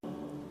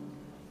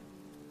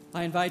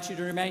I invite you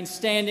to remain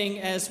standing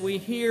as we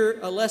hear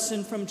a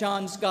lesson from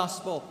John's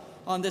Gospel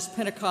on this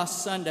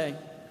Pentecost Sunday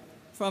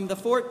from the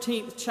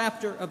 14th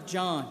chapter of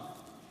John,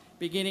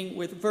 beginning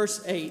with verse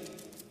 8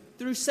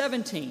 through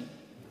 17,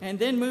 and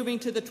then moving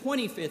to the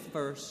 25th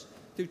verse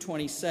through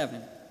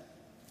 27.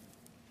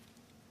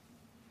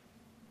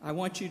 I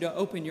want you to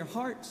open your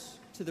hearts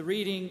to the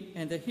reading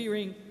and the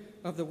hearing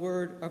of the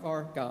word of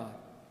our God.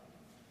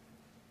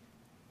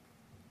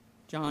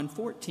 John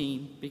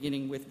 14,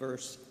 beginning with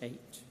verse 8.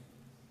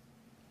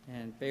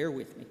 And bear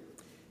with me.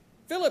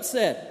 Philip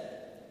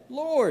said,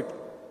 "Lord,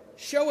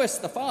 show us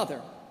the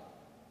Father.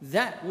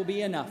 That will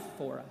be enough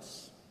for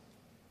us."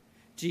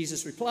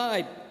 Jesus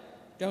replied,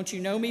 "Don't you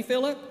know me,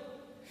 Philip?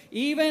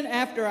 Even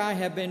after I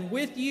have been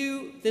with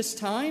you this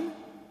time?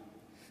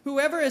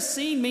 Whoever has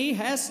seen me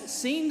has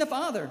seen the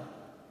Father.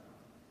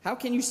 How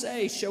can you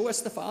say, 'Show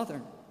us the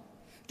Father'?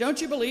 Don't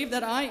you believe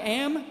that I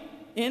am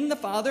in the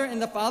Father and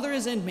the Father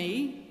is in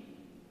me?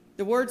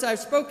 The words I've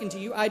spoken to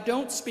you, I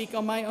don't speak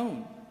on my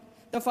own.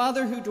 The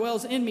Father who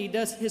dwells in me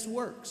does his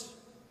works.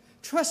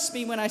 Trust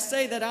me when I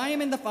say that I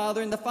am in the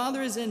Father and the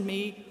Father is in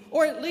me,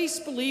 or at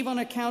least believe on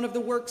account of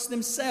the works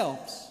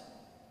themselves.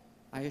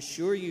 I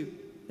assure you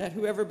that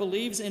whoever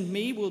believes in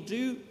me will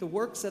do the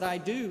works that I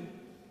do.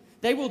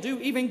 They will do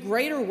even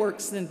greater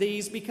works than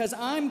these because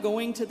I'm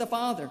going to the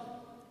Father.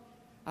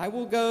 I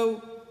will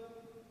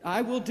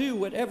do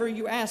whatever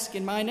you ask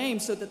in my name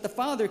so that the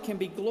Father can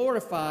be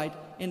glorified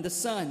in the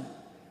Son.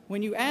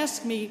 When you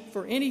ask me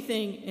for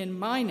anything in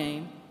my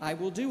name, I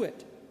will do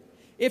it.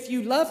 If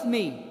you love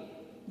me,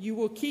 you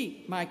will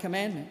keep my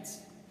commandments.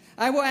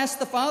 I will ask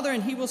the Father,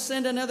 and he will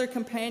send another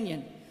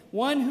companion,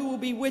 one who will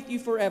be with you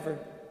forever.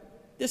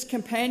 This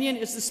companion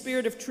is the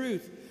Spirit of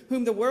truth,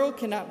 whom the world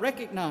cannot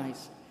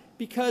recognize,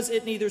 because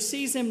it neither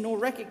sees him nor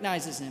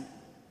recognizes him.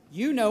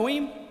 You know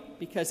him,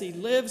 because he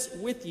lives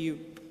with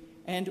you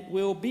and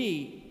will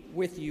be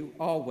with you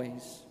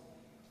always."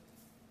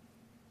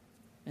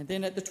 And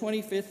then at the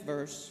 25th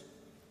verse,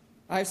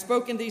 "I have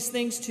spoken these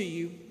things to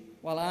you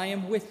while I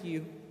am with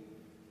you.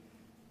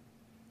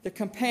 The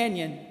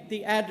companion,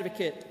 the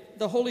advocate,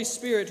 the Holy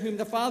Spirit, whom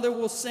the Father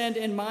will send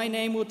in my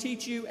name, will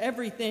teach you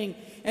everything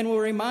and will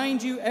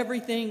remind you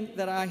everything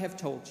that I have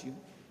told you.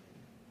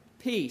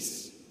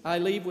 Peace I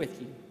leave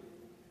with you.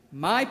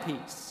 My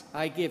peace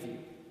I give you.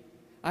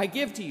 I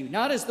give to you,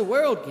 not as the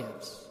world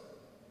gives.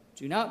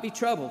 Do not be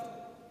troubled.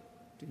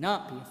 Do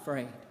not be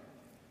afraid."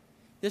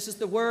 This is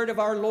the word of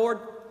our Lord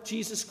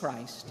Jesus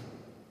Christ.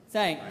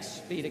 Thanks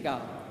be to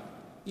God.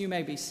 You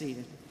may be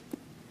seated.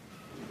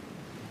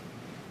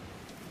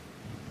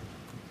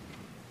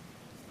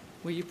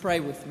 Will you pray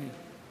with me?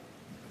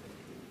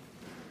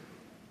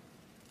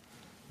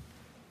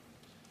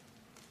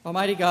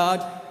 Almighty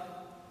God,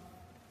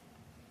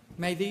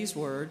 may these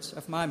words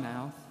of my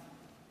mouth,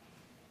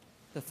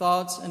 the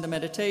thoughts and the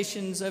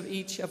meditations of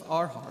each of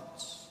our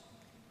hearts,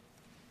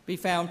 be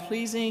found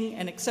pleasing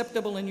and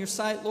acceptable in your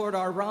sight, Lord,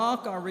 our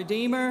rock, our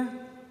Redeemer,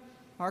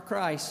 our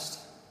Christ,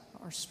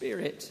 our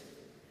Spirit.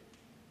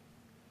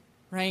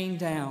 Rain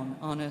down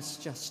on us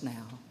just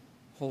now,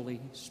 Holy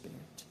Spirit.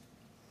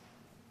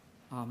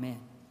 Amen.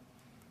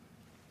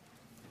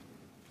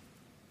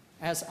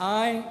 As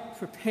I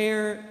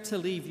prepare to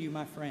leave you,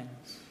 my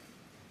friends,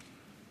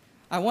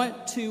 I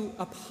want to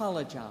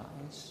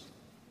apologize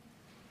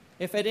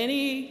if at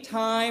any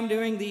time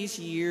during these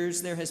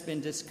years there has been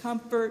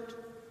discomfort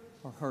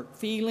or hurt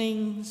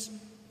feelings,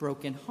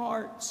 broken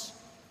hearts,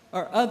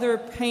 or other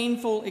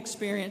painful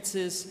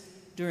experiences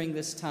during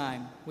this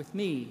time with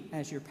me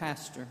as your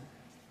pastor.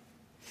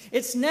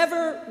 It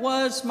never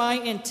was my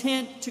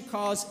intent to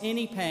cause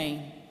any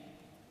pain,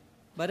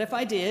 but if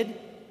I did,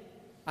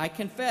 I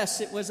confess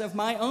it was of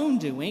my own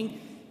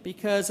doing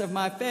because of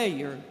my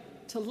failure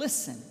to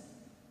listen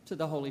to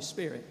the Holy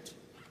Spirit.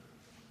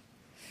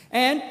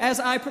 And as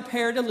I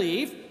prepare to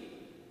leave,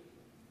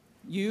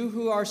 you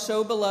who are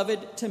so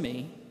beloved to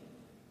me,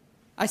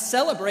 I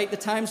celebrate the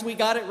times we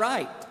got it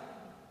right,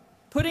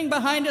 putting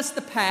behind us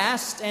the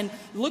past and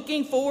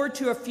looking forward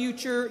to a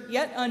future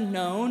yet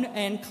unknown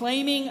and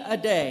claiming a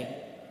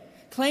day,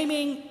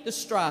 claiming the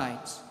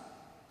strides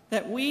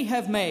that we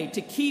have made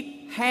to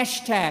keep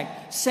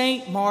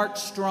 #St. Mark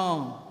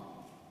strong.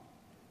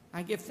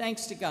 I give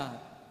thanks to God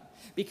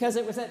because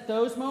it was at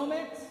those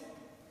moments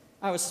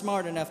I was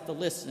smart enough to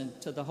listen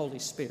to the Holy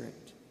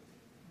Spirit.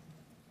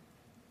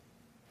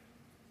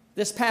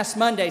 This past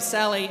Monday,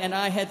 Sally and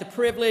I had the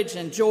privilege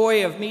and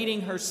joy of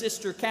meeting her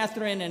sister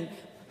Catherine and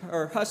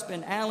her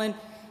husband Alan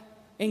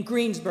in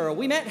Greensboro.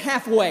 We met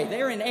halfway.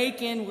 They're in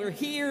Aiken. We're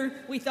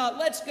here. We thought,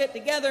 let's get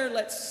together.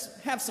 Let's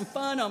have some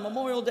fun on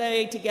Memorial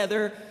Day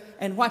together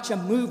and watch a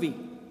movie.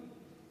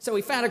 So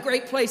we found a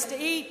great place to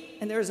eat,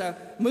 and there's a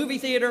movie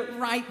theater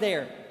right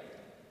there.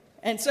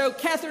 And so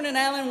Catherine and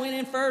Alan went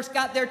in first,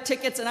 got their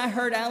tickets, and I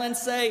heard Alan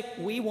say,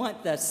 "We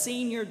want the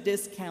senior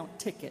discount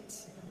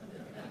tickets."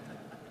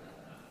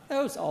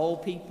 Those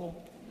old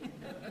people.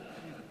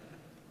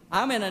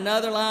 I'm in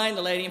another line.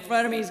 The lady in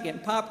front of me is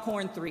getting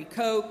popcorn, 3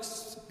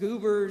 Cokes,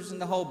 Goobers,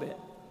 and the whole bit.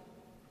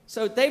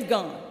 So they've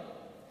gone.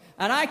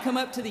 And I come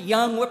up to the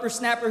young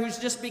whippersnapper who's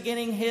just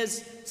beginning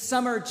his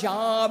summer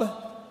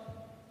job,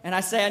 and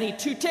I say, I need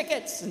 2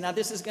 tickets. And now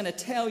this is going to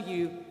tell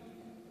you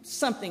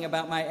something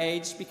about my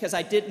age, because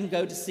I didn't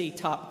go to see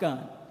Top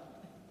Gun.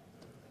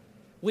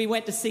 We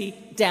went to see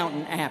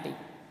Downton Abbey.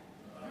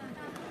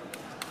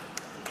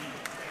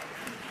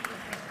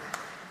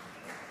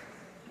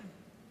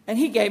 And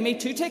he gave me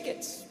 2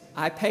 tickets.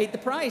 I paid the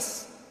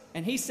price,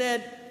 and he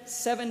said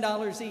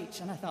 $7 each.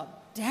 And I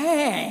thought,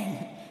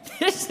 dang,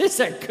 this is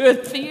a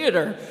good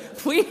theater.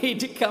 We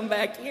need to come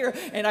back here.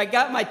 And I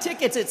got my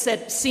tickets. It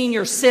said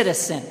senior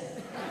citizen.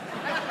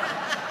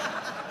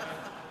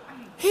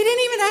 He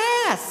didn't even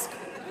ask.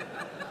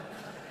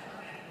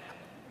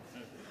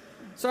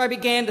 So I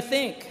began to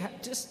think,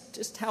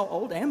 just how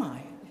old am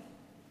I?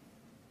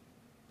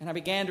 And I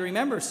began to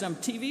remember some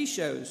TV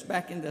shows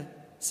back in the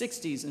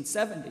 60s and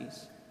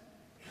 70s.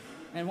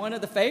 And one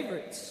of the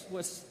favorites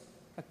was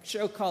a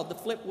show called The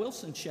Flip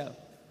Wilson Show.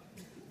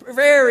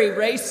 Very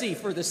racy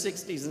for the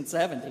 60s and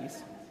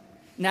 70s.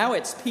 Now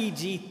it's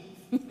PG.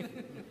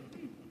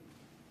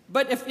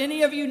 But if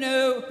any of you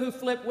know who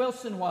Flip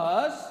Wilson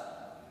was,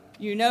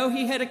 you know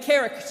he had a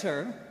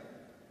character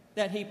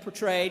that he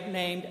portrayed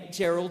named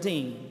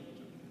Geraldine.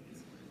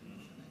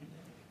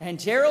 And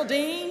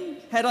Geraldine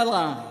had a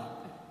line.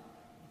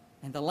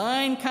 And the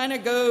line kind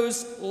of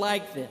goes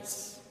like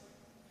this: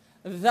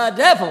 the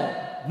devil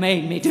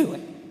made me do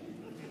it.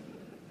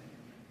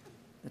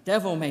 The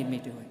devil made me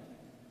do it.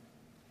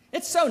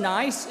 It's so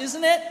nice,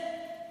 isn't it,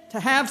 to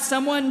have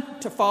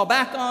someone to fall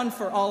back on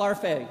for all our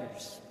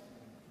failures.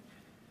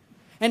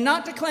 And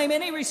not to claim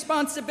any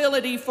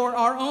responsibility for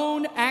our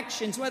own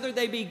actions, whether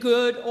they be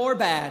good or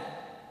bad.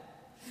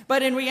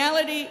 But in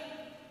reality,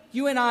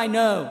 you and I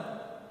know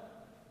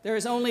there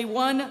is only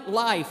one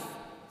life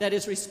that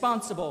is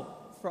responsible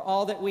for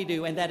all that we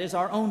do, and that is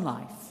our own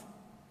life.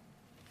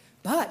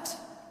 But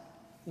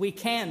we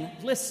can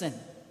listen.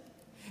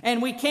 And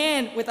we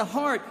can, with a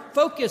heart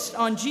focused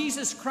on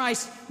Jesus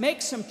Christ,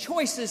 make some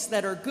choices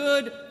that are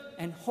good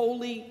and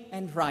holy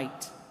and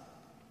right.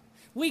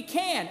 We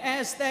can,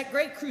 as that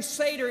great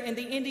crusader in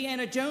the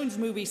Indiana Jones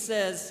movie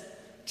says,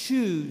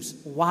 choose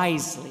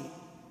wisely.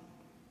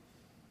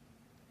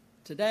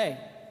 Today,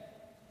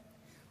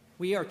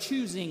 we are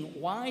choosing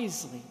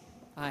wisely,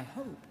 I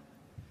hope,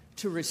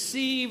 to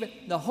receive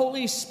the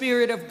Holy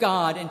Spirit of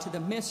God into the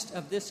midst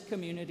of this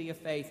community of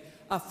faith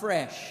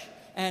afresh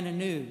and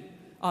anew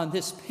on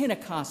this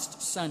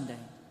Pentecost Sunday,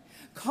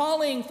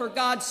 calling for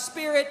God's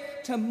Spirit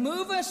to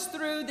move us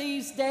through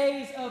these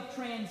days of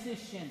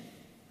transition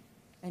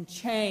and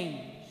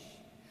change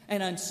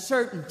and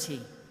uncertainty,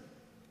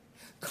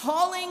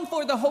 calling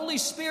for the Holy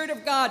Spirit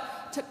of God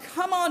to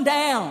come on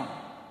down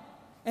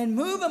and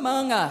move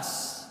among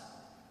us,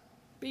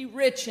 be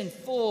rich and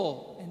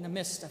full in the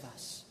midst of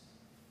us.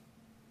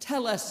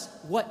 Tell us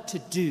what to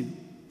do,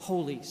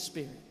 Holy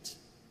Spirit.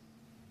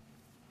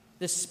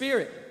 The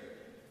Spirit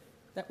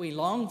that we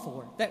long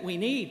for, that we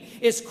need,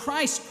 is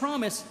Christ's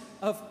promise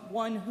of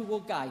one who will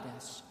guide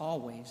us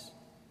always.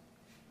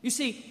 You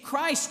see,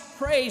 Christ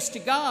prays to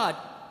God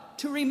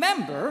to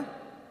remember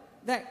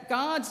that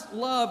God's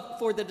love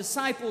for the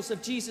disciples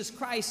of Jesus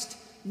Christ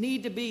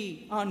need to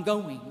be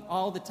ongoing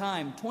all the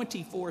time,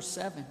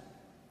 24/7.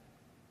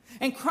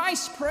 And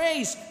Christ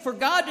prays for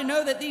God to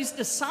know that these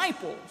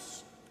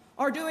disciples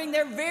are doing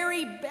their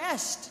very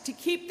best to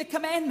keep the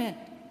commandment,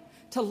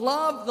 to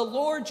love the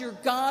Lord your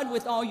God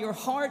with all your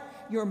heart,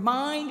 your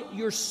mind,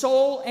 your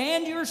soul,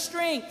 and your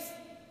strength.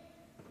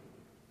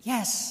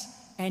 Yes,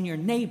 and your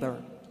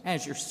neighbor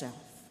as yourself.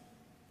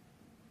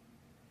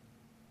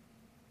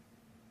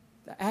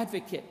 The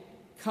advocate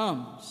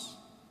comes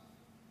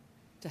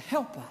to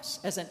help us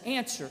as an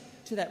answer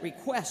to that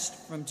request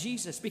from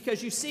Jesus.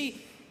 Because you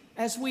see,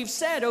 as we've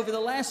said over the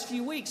last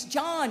few weeks,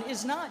 John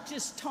is not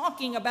just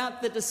talking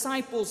about the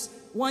disciples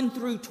 1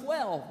 through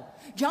 12.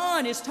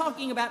 John is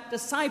talking about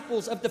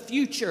disciples of the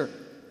future,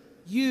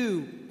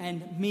 you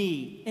and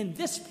me, in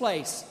this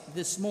place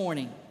this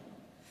morning.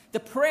 The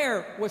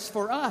prayer was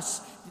for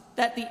us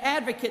that the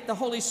advocate, the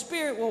Holy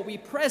Spirit, will be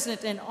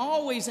present and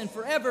always and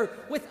forever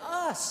with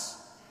us,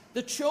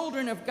 the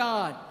children of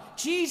God,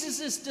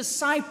 Jesus'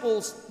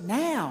 disciples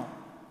now.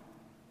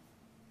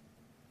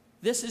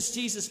 This is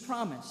Jesus'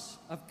 promise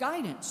of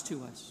guidance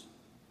to us.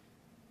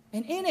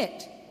 And in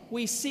it,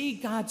 we see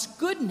God's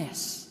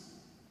goodness.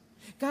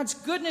 God's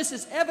goodness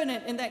is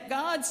evident in that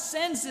God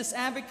sends this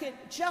advocate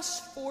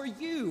just for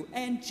you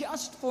and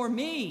just for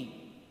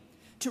me,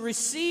 to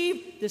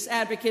receive this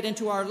advocate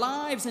into our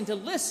lives and to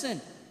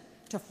listen,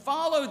 to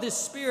follow this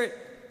Spirit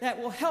that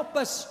will help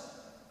us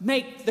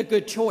make the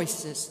good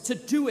choices, to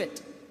do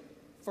it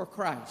for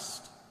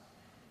Christ.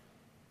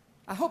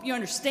 I hope you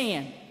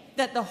understand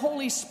that the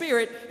Holy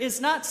Spirit is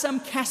not some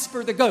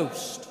Casper the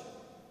Ghost.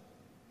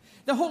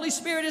 The Holy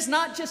Spirit is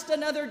not just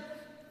another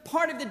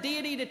part of the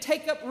deity to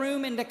take up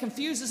room and to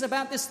confuse us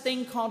about this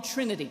thing called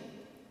Trinity.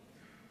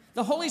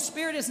 The Holy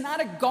Spirit is not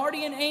a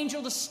guardian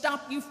angel to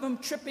stop you from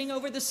tripping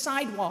over the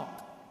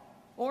sidewalk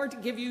or to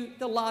give you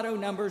the lotto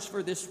numbers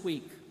for this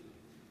week.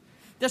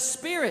 The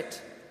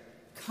Spirit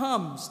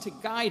comes to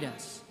guide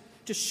us,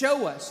 to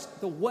show us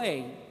the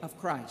way of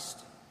Christ.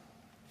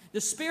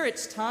 The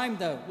Spirit's time,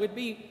 though, would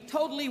be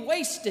totally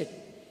wasted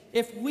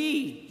if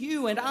we,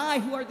 you and I,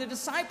 who are the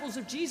disciples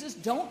of Jesus,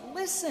 don't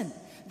listen,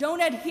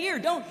 don't adhere,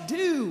 don't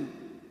do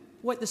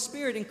what the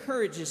Spirit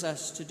encourages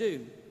us to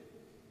do.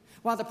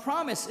 While the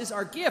promise is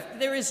our gift,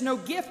 there is no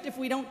gift if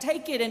we don't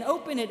take it and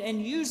open it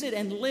and use it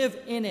and live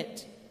in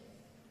it.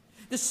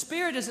 The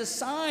Spirit is a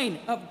sign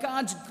of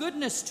God's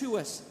goodness to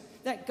us,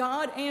 that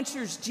God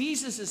answers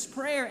Jesus'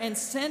 prayer and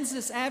sends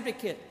this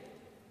advocate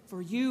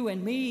for you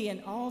and me,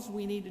 and all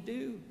we need to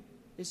do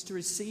is to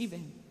receive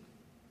him.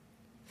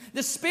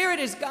 The Spirit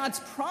is God's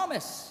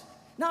promise,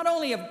 not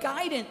only of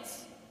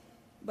guidance,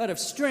 but of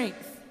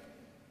strength.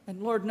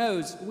 And Lord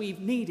knows we've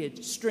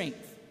needed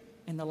strength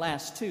in the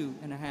last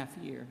 2.5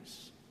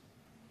 years.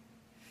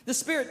 The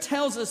Spirit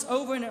tells us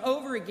over and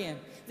over again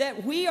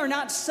that we are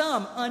not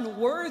some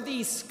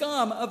unworthy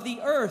scum of the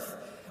earth,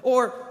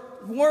 or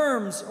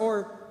worms,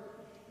 or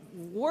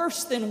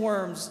worse than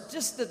worms,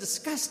 just the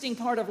disgusting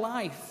part of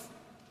life,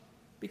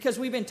 because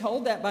we've been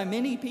told that by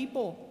many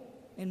people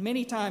in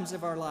many times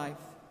of our life.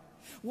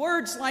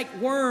 Words like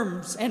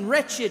worms and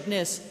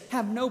wretchedness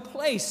have no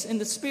place in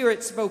the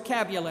Spirit's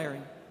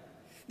vocabulary.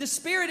 The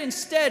Spirit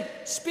instead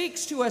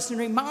speaks to us and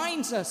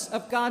reminds us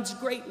of God's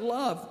great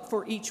love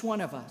for each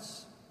one of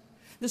us.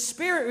 The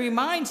Spirit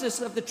reminds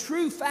us of the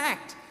true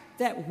fact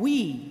that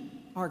we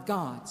are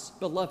God's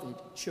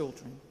beloved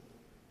children.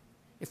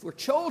 If we're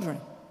children,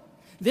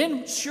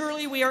 then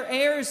surely we are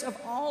heirs of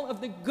all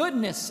of the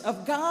goodness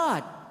of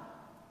God,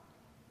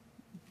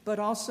 but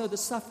also the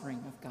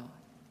suffering of God.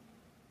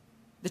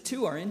 The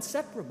two are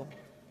inseparable,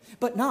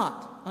 but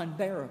not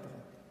unbearable.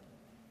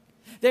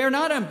 They are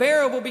not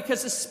unbearable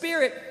because the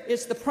Spirit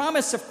is the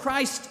promise of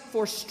Christ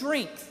for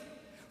strength,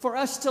 for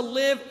us to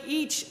live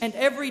each and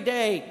every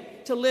day,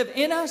 to live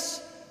in us,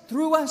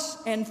 through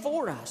us, and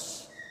for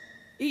us.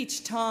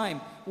 Each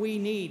time we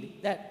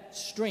need that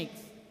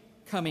strength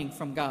coming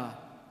from God.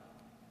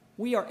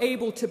 We are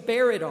able to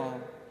bear it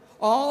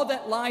all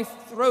that life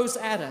throws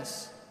at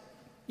us,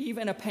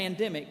 even a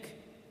pandemic,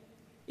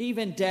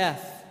 even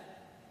death,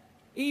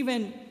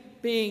 even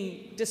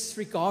being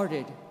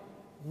disregarded.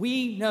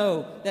 We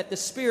know that the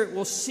Spirit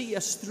will see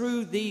us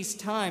through these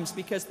times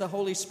because the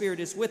Holy Spirit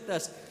is with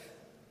us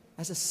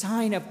as a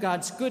sign of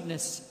God's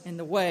goodness in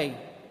the way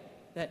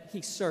that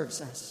he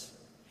serves us.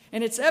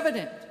 And it's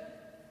evident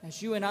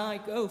as you and I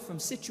go from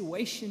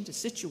situation to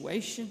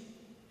situation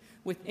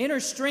with inner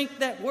strength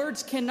that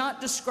words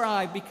cannot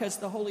describe, because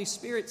the Holy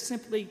Spirit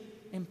simply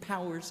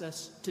empowers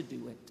us to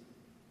do it.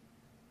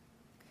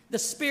 The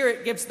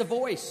Spirit gives the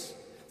voice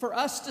for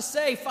us to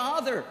say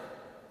Father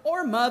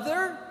or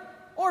Mother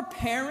or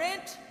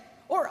Parent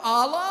or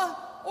Allah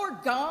or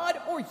God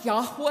or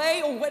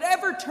Yahweh, or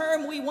whatever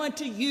term we want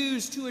to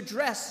use to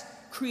address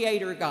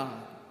Creator God.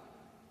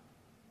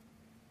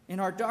 In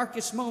our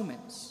darkest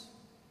moments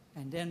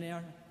and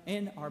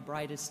in our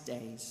brightest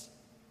days,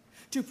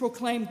 to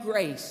proclaim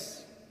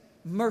grace,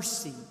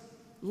 mercy,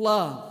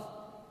 love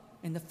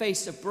in the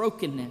face of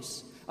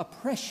brokenness,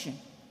 oppression,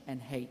 and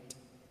hate.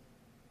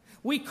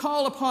 We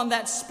call upon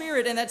that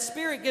Spirit, and that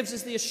Spirit gives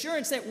us the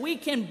assurance that we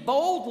can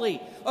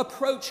boldly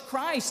approach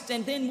Christ,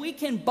 and then we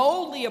can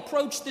boldly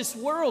approach this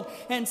world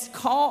and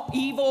call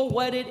evil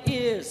what it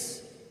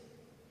is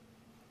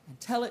and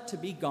tell it to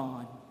be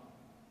gone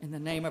in the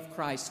name of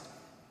Christ,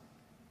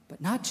 but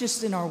not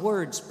just in our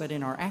words, but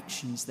in our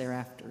actions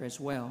thereafter as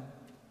well.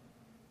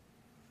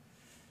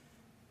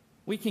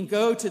 We can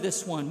go to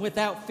this one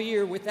without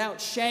fear, without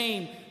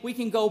shame. We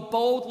can go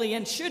boldly,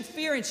 and should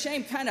fear and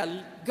shame kind of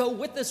go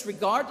with us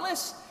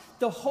regardless,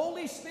 the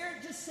Holy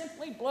Spirit just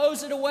simply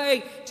blows it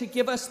away to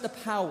give us the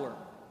power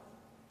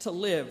to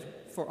live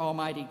for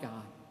Almighty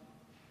God.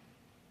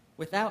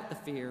 Without the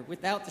fear,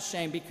 without the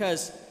shame,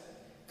 because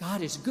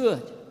God is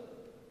good.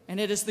 And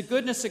it is the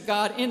goodness of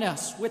God in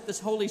us with this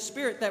Holy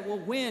Spirit that will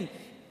win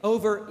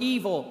over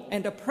evil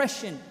and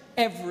oppression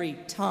every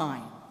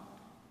time.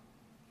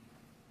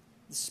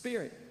 The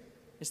Spirit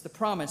is the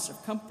promise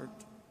of comfort.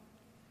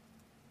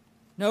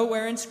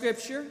 Nowhere in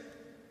Scripture,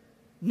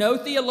 no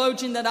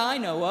theologian that I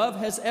know of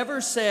has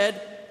ever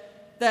said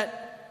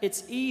that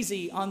it's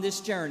easy on this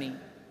journey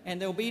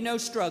and there'll be no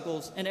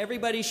struggles and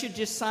everybody should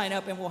just sign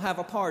up and we'll have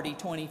a party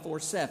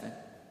 24/7.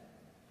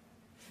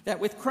 That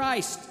with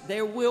Christ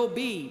there will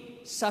be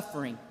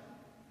suffering.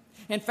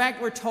 In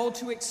fact, we're told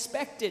to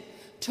expect it,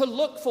 to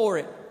look for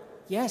it,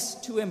 yes,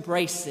 to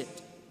embrace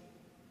it.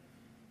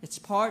 It's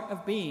part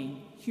of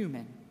being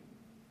human.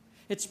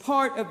 It's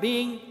part of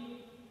being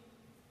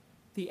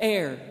the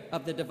heir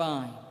of the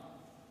divine.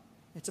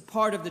 It's a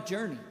part of the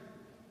journey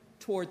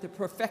toward the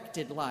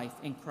perfected life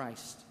in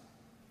Christ.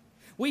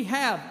 We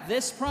have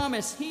this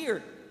promise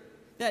here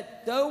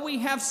that though we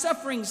have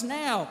sufferings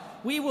now,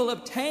 we will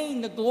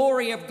obtain the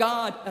glory of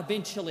God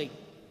eventually.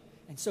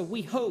 And so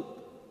we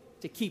hope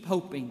to keep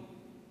hoping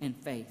in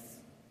faith.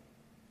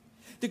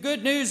 The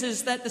good news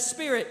is that the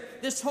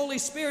Spirit, this Holy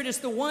Spirit, is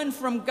the one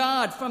from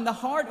God, from the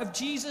heart of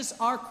Jesus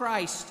our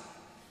Christ,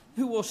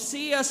 who will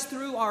see us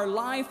through our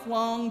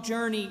lifelong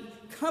journey,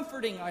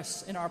 comforting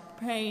us in our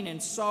pain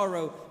and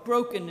sorrow,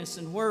 brokenness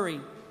and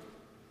worry.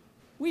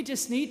 We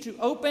just need to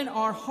open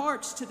our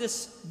hearts to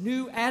this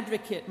new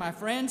advocate, my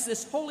friends,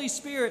 this Holy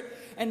Spirit,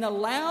 and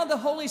allow the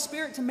Holy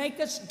Spirit to make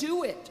us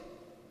do it.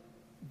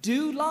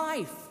 Do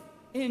life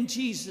in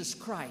Jesus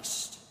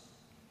Christ.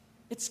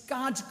 It's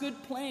God's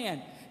good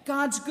plan,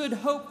 God's good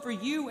hope for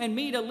you and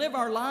me to live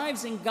our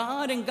lives in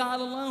God and God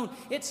alone.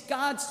 It's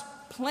God's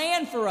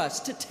plan for us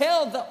to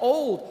tell the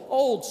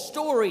old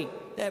story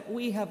that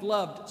we have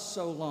loved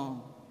so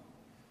long.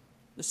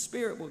 The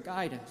Spirit will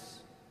guide us,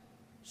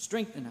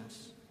 strengthen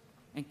us,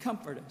 and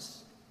comfort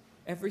us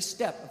every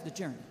step of the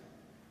journey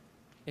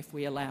if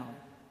we allow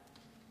it.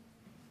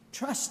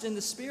 Trust in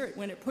the Spirit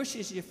when it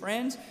pushes you,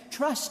 friends.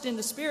 Trust in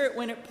the Spirit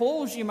when it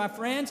pulls you, my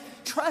friends.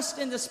 Trust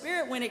in the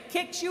Spirit when it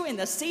kicks you in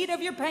the seat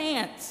of your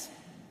pants.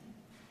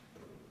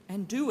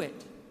 And do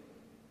it,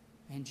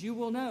 and you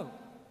will know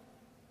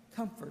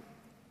comfort,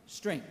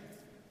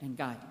 strength, and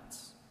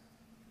guidance.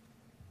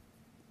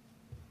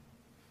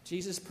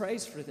 Jesus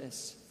prays for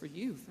this, for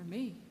you, for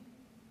me.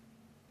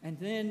 And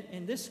then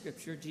in this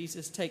scripture,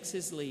 Jesus takes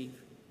his leave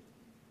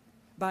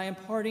by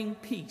imparting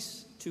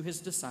peace to his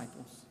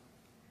disciples.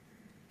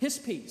 His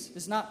peace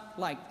is not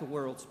like the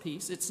world's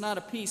peace. It's not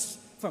a peace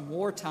from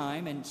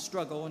wartime and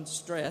struggle and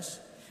stress,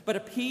 but a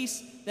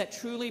peace that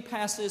truly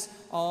passes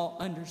all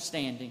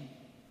understanding.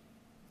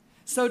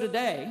 So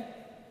today,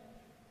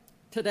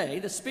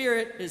 the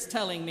Spirit is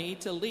telling me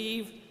to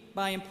leave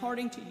by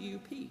imparting to you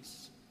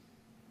peace.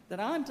 That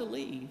I'm to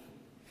leave,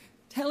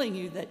 telling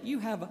you that you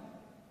have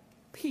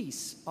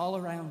peace all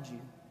around you.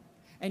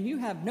 And you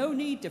have no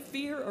need to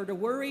fear or to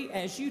worry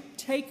as you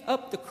take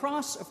up the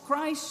cross of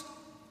Christ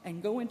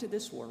and go into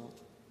this world.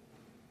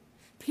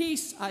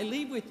 Peace I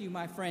leave with you,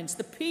 my friends.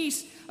 The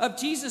peace of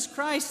Jesus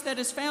Christ that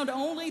is found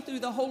only through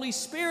the Holy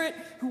Spirit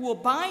who will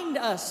bind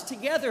us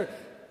together.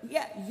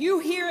 Yeah, you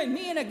here and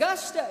me in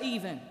Augusta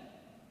even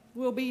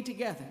will be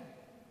together.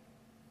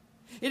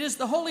 It is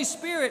the Holy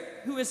Spirit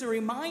who is a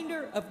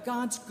reminder of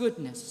God's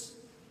goodness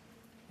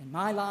in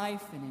my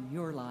life and in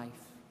your life.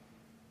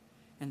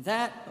 And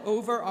that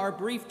over our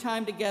brief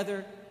time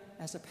together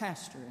as a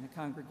pastor in a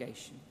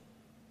congregation.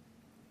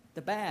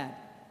 The bad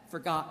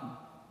forgotten,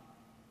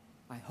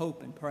 I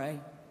hope and pray.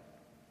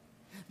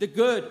 The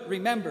good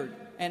remembered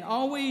and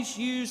always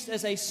used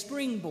as a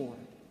springboard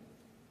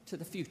to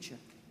the future.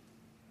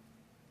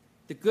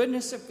 The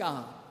goodness of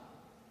God.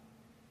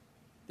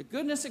 The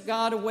goodness of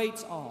God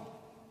awaits all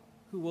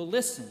who will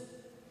listen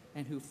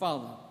and who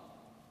follow.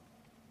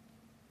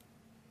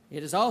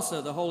 It is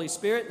also the Holy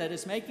Spirit that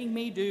is making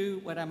me do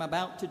what I'm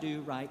about to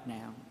do right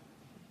now,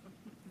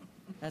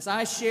 as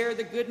I share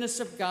the goodness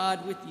of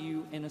God with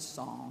you in a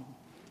song.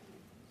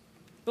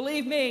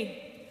 Believe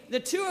me, the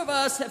two of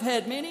us have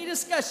had many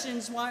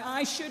discussions why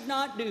I should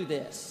not do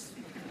this.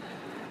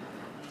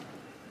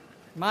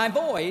 My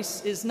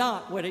voice is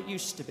not what it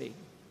used to be.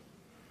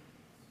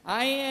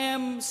 I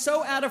am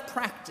so out of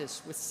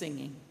practice with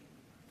singing.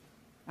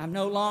 I'm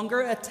no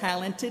longer a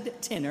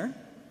talented tenor,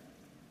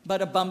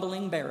 but a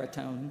bumbling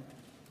baritone.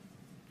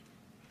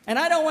 And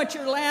I don't want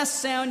your last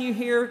sound you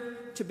hear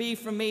to be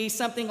from me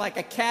something like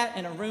a cat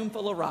in a room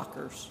full of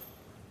rockers.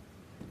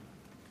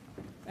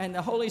 And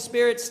the Holy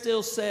Spirit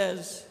still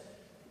says,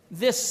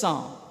 this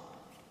song,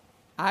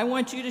 I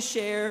want you to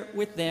share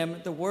with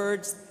them the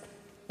words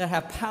that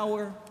have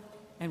power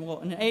and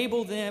will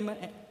enable them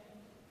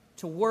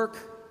to work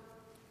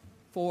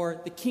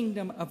for the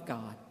kingdom of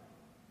God,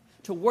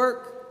 to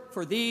work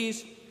for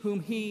these whom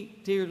he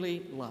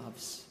dearly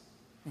loves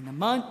in the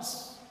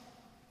months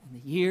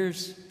and the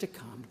years to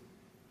come.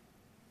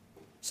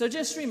 So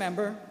just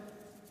remember,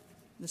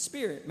 the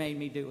Spirit made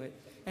me do it.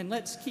 And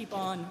let's keep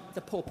on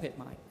the pulpit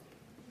mic.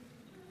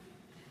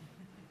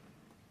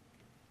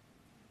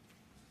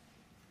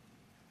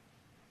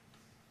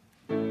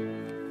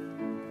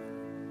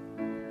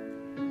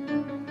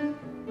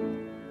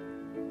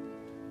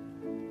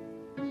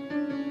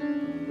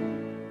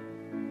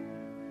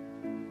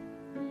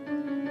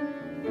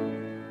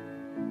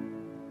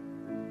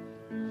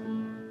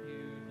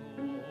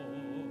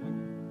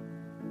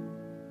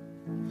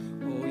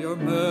 Your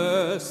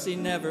mercy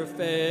never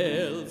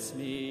fails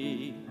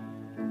me.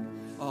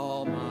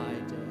 All my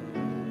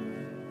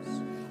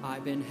days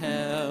I've been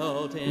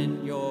held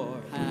in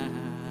your hand.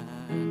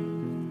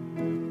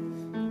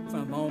 From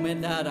the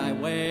moment that I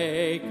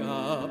wake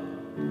up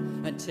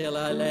until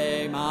I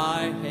lay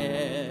my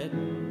head,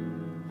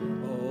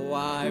 oh,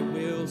 I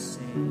will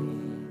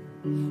sing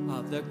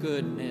of the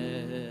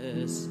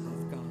goodness of God.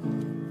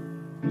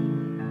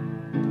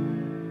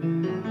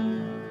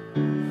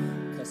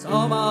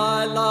 All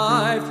my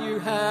life you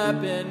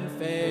have been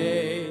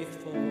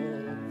faithful,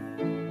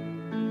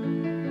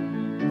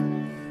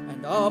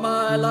 and all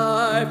my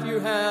life you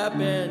have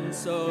been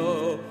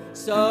so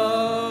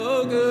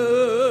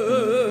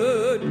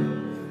good.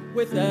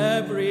 With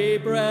every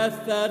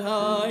breath that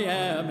I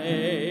am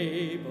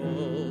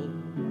able,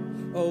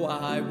 oh,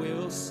 I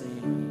will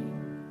sing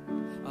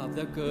of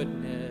the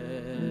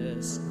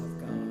goodness of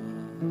God.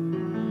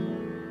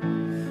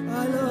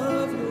 I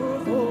love your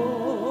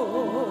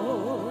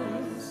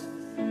voice.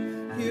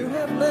 You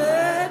have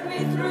led me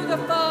through the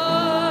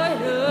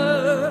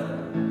fire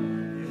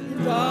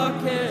in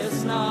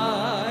darkest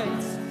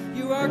nights.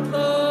 You are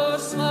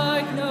close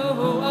like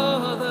no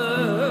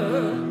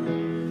other.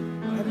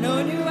 I've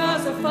known you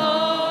as a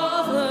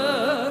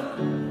father.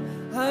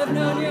 I've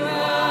known you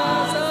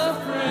as a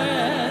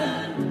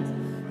friend.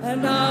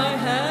 And I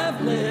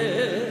have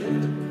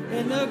lived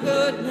in the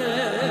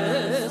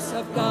goodness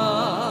of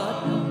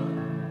God.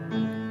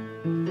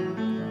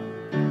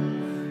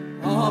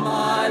 All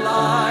my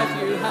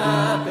life you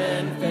have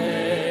been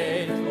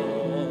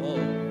faithful.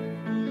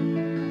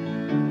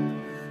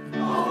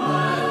 All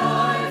my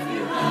life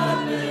you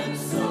have been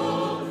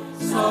so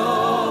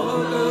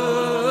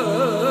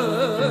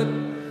good.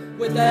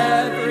 With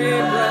every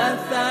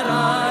breath that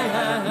I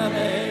am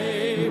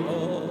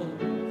able,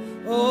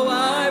 oh,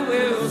 I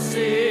will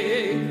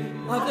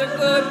sing of the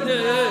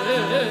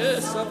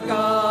goodness of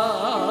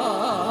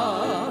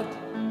God.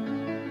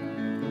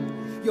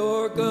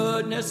 Your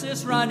goodness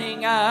is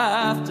running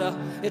after,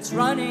 it's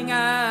running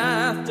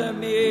after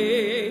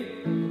me.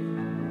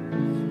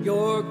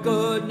 Your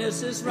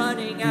goodness is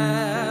running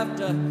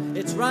after,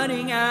 it's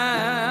running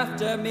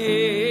after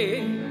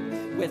me.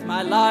 With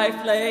my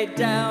life laid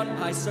down,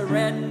 I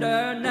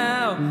surrender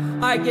now.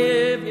 I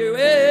give you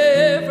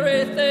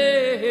everything.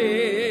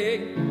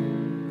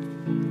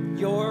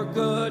 Your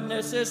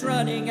goodness is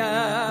running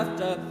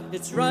after,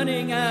 it's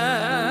running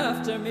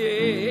after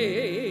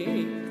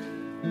me.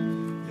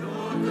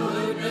 Your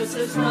goodness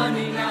is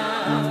running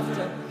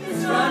after,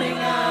 it's running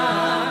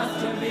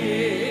after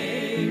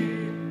me.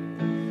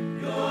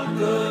 Your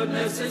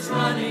goodness is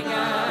running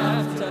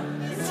after,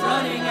 it's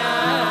running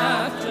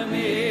after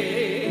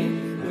me.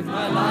 With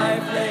my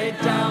life laid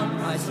down,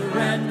 I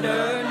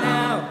surrender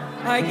now.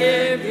 I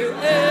give you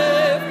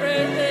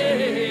everything.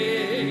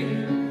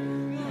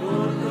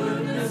 Your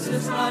goodness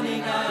is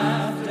running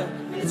after,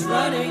 it's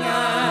running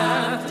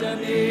after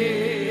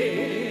me.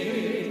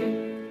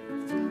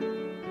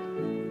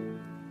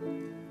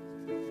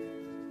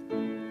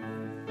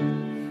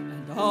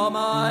 And all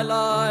my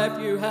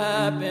life you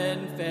have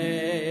been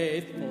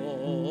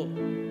faithful.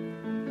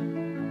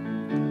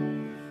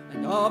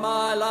 And all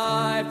my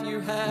life you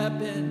have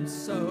been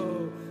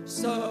so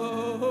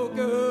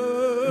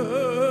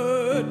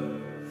good.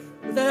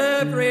 With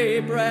every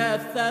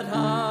breath that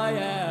I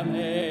am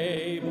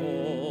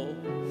able,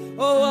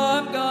 oh,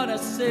 I'm gonna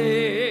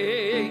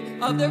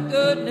sing of the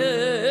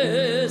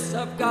goodness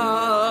of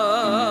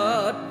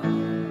God.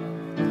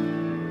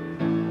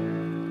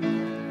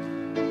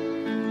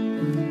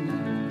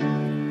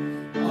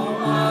 All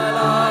my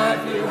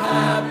life you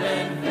have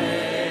been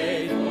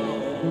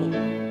faithful.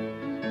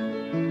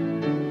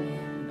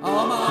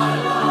 All my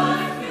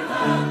life you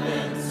have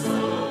been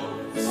so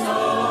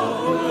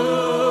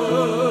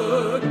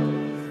good.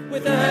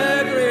 With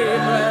every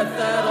breath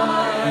that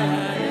I am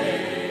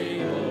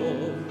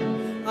able,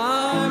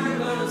 I'm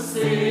gonna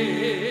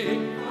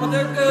sing of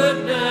the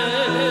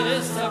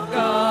goodness of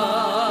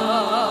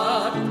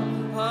God.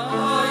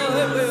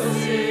 I will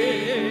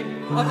sing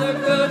of the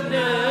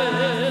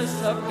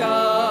goodness of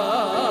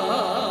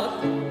God.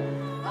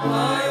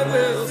 I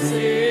will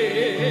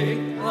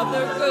sing of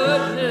the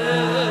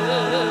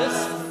goodness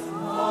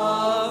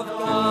of God.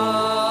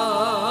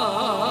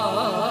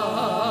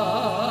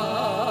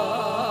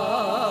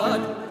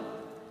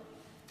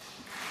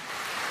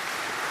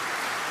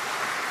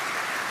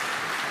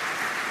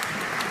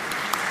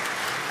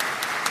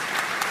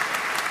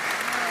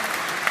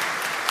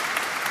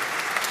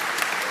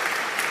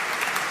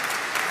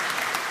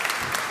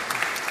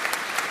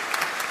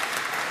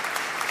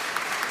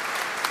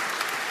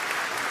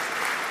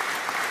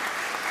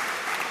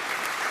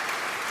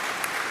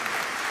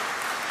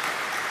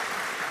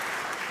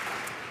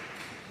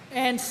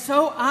 And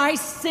so I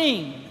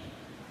sing.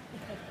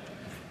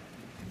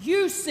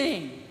 You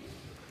sing,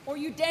 or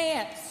you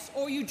dance,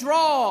 or you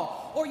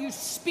draw, or you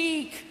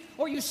speak,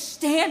 or you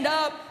stand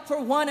up for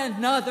one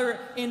another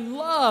in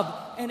love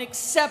and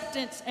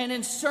acceptance and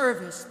in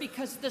service,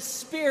 because the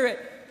Spirit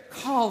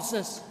calls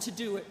us to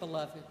do it,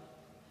 beloved.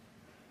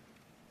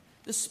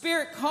 The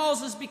Spirit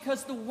calls us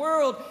because the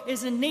world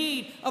is in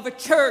need of a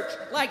church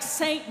like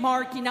St.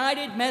 Mark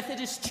United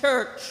Methodist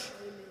Church.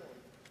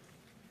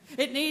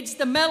 It needs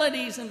the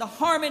melodies and the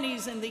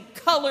harmonies and the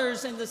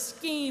colors and the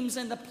schemes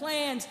and the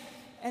plans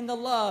and the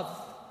love,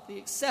 the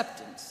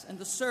acceptance and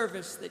the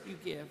service that you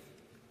give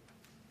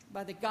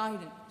by the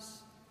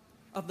guidance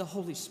of the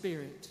Holy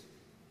Spirit.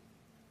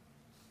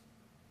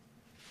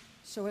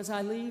 So as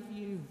I leave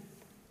you,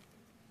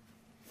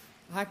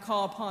 I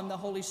call upon the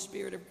Holy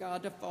Spirit of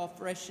God to fall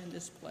fresh in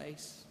this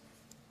place,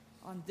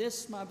 on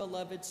this, my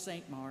beloved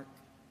St. Mark.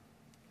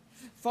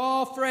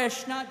 Fall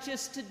fresh, not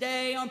just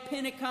today on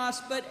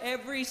Pentecost, but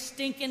every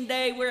stinking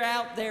day we're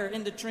out there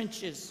in the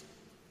trenches.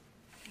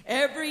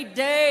 Every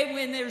day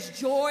when there's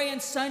joy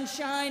and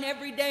sunshine,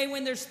 every day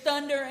when there's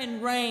thunder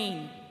and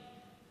rain.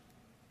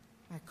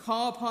 I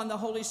call upon the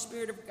Holy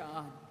Spirit of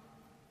God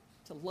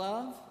to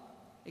love,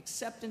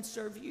 accept, and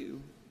serve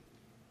you,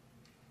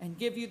 and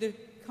give you the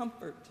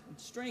comfort and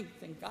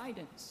strength and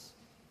guidance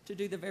to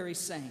do the very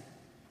same.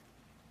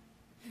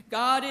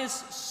 God is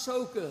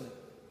so good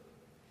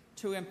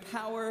to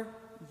empower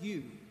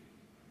you.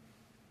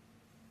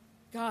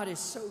 God is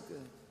so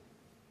good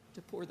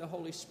to pour the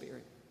Holy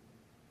Spirit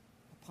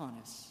upon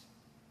us.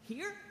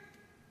 Here,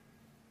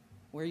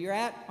 where you're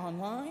at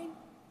online,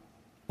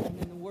 and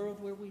in the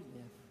world where we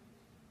live.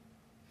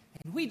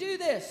 And we do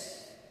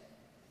this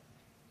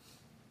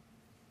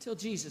till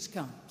Jesus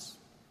comes,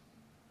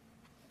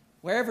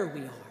 wherever we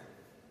are.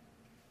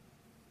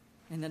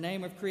 In the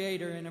name of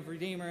Creator and of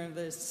Redeemer and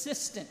the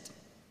assistant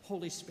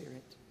Holy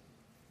Spirit.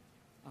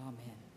 Amen.